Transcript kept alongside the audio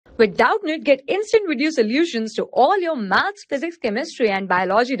With Doubtnut, get instant video solutions to all your maths, physics, chemistry, and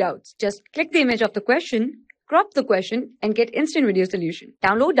biology doubts. Just click the image of the question, crop the question, and get instant video solution.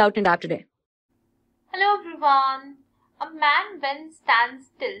 Download Doubtnut app today. Hello everyone. A man, when stands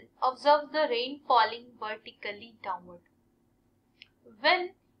still, observes the rain falling vertically downward.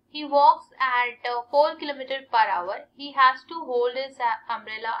 When he walks at 4 km per hour, he has to hold his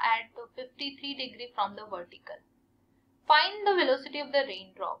umbrella at 53 degrees from the vertical. Find the velocity of the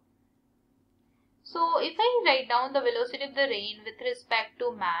raindrop. So if I write down the velocity of the rain with respect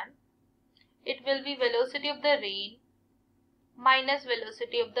to man, it will be velocity of the rain minus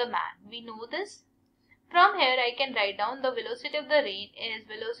velocity of the man. We know this. From here I can write down the velocity of the rain is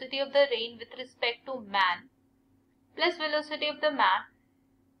velocity of the rain with respect to man plus velocity of the man.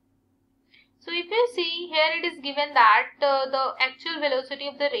 So if you see here, it is given that the actual velocity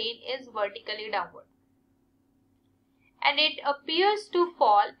of the rain is vertically downward. And it appears to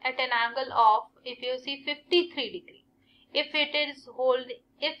fall at an angle of, if you see, 53 degrees. If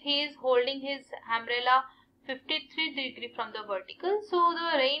he is holding his umbrella 53 degrees from the vertical, so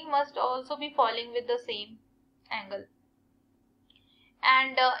the rain must also be falling with the same angle.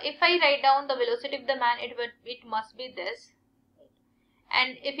 And if I write down the velocity of the man, it must be this.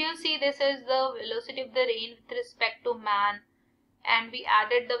 And if you see, this is the velocity of the rain with respect to man, and we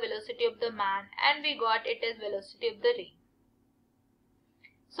added the velocity of the man and we got it as velocity of the rain.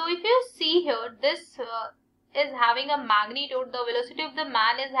 So if you see here, this is having a magnitude, the velocity of the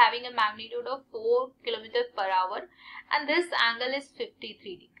man is having a magnitude of 4 km per hour, and this angle is 53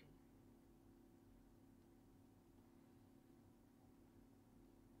 degrees.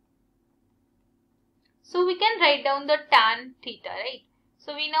 So we can write down the tan theta, right?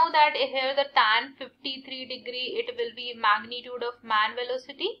 So we know that here the tan 53 degree, it will be magnitude of man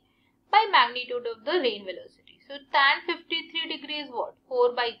velocity by magnitude of the rain velocity. So tan 53 degree is what?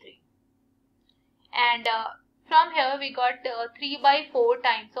 4 by 3. And from here we got 3 by 4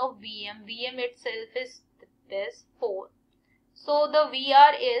 times of Vm. Vm itself is this 4. So the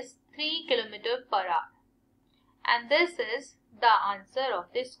Vr is 3 km per hour. And this is the answer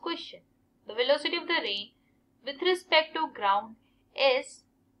of this question. The velocity of the rain with respect to ground is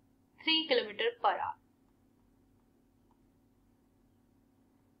 3 km per hour.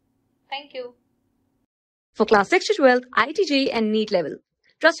 Thank you. For class 6 to 12, IIT JEE and NEET level.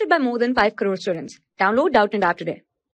 Trusted by more than 5 crore students. Download Doubtnut app today.